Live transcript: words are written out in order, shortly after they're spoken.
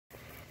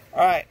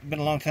Alright, been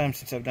a long time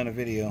since I've done a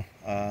video,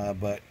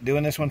 but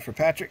doing this one for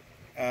Patrick.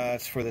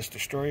 It's for this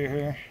destroyer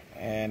here,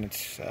 and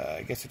it's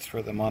I guess it's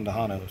for the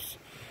Mandujanos.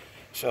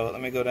 So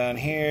let me go down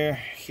here.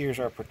 Here's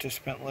our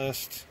participant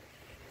list,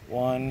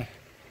 1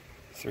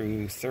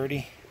 through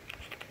 30.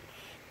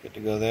 Good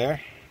to go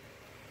there.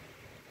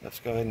 Let's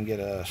go ahead and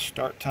get a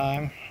start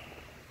time.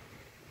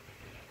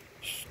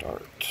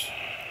 Start.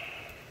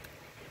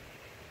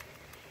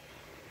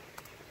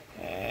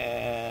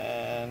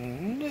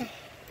 And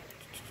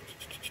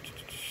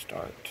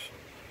start.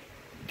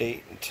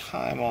 Date and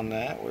time on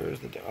that. Where's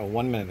the date? Oh,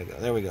 1 minute ago.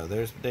 There we go.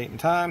 There's the date and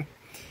time.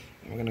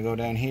 And we're going to go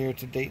down here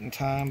to date and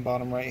time,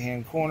 bottom right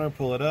hand corner,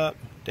 pull it up,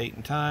 date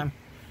and time,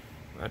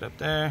 right up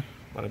there,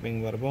 bada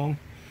bing, bada boom.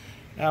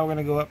 Now we're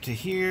going to go up to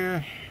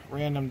here,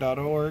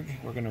 random.org.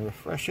 We're going to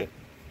refresh it.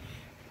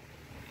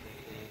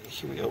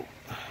 Here we go.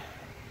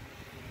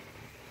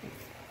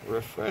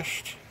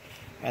 Refreshed.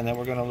 And then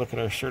we're going to look at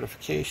our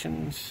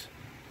certifications.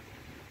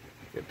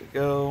 Good to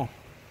go.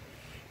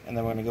 And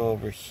then we're going to go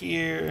over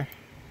here.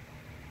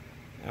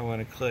 I'm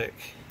going to click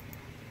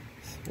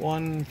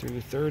 1 through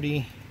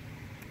 30.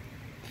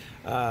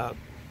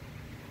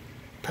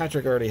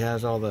 Patrick already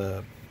has all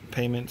the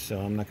payments, so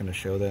I'm not going to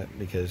show that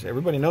because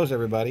everybody knows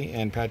everybody,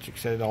 and Patrick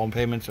said all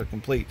payments are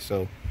complete,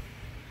 so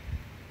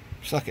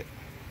suck it.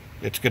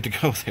 It's good to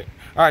go there.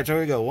 Alright, so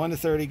here we go. 1 to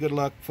 30. Good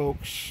luck,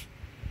 folks.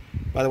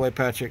 By the way,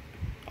 Patrick,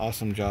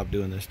 awesome job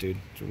doing this, dude.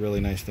 It's a really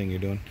nice thing you're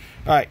doing.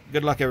 Alright,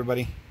 good luck,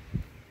 everybody.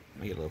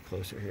 Let me get a little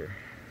closer here.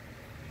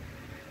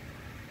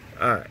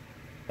 Alright.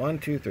 1,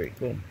 2, 3.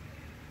 Boom.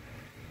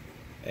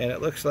 And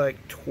it looks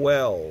like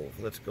 12.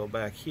 Let's go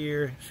back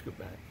here. Let's go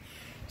back.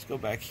 Let's go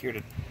back here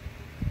to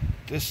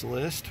this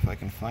list, if I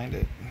can find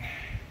it.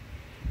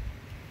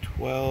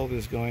 12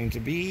 is going to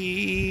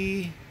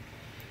be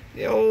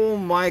the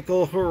old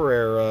Michael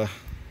Herrera.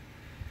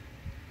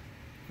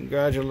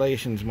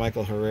 Congratulations,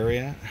 Michael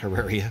Herrera.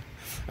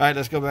 Alright,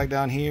 let's go back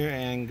down here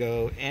and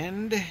go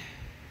end.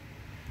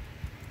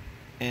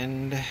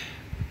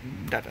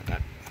 Dot, dot,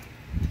 dot.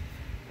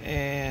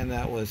 And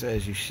that was,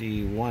 as you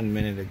see, 1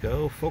 minute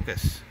ago.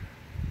 Focus.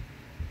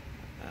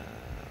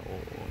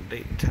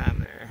 Date and time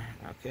there.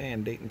 Okay,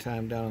 and date and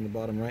time down on the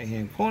bottom right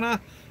hand corner.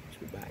 Let's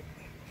go back.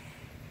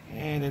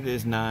 And it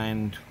is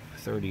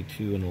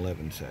 9:32 and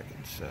 11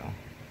 seconds. So,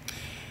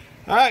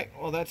 alright,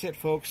 well, that's it,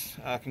 folks.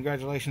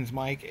 Congratulations,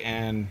 Mike,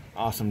 and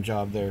awesome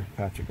job there,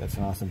 Patrick. That's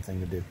an awesome thing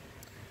to do.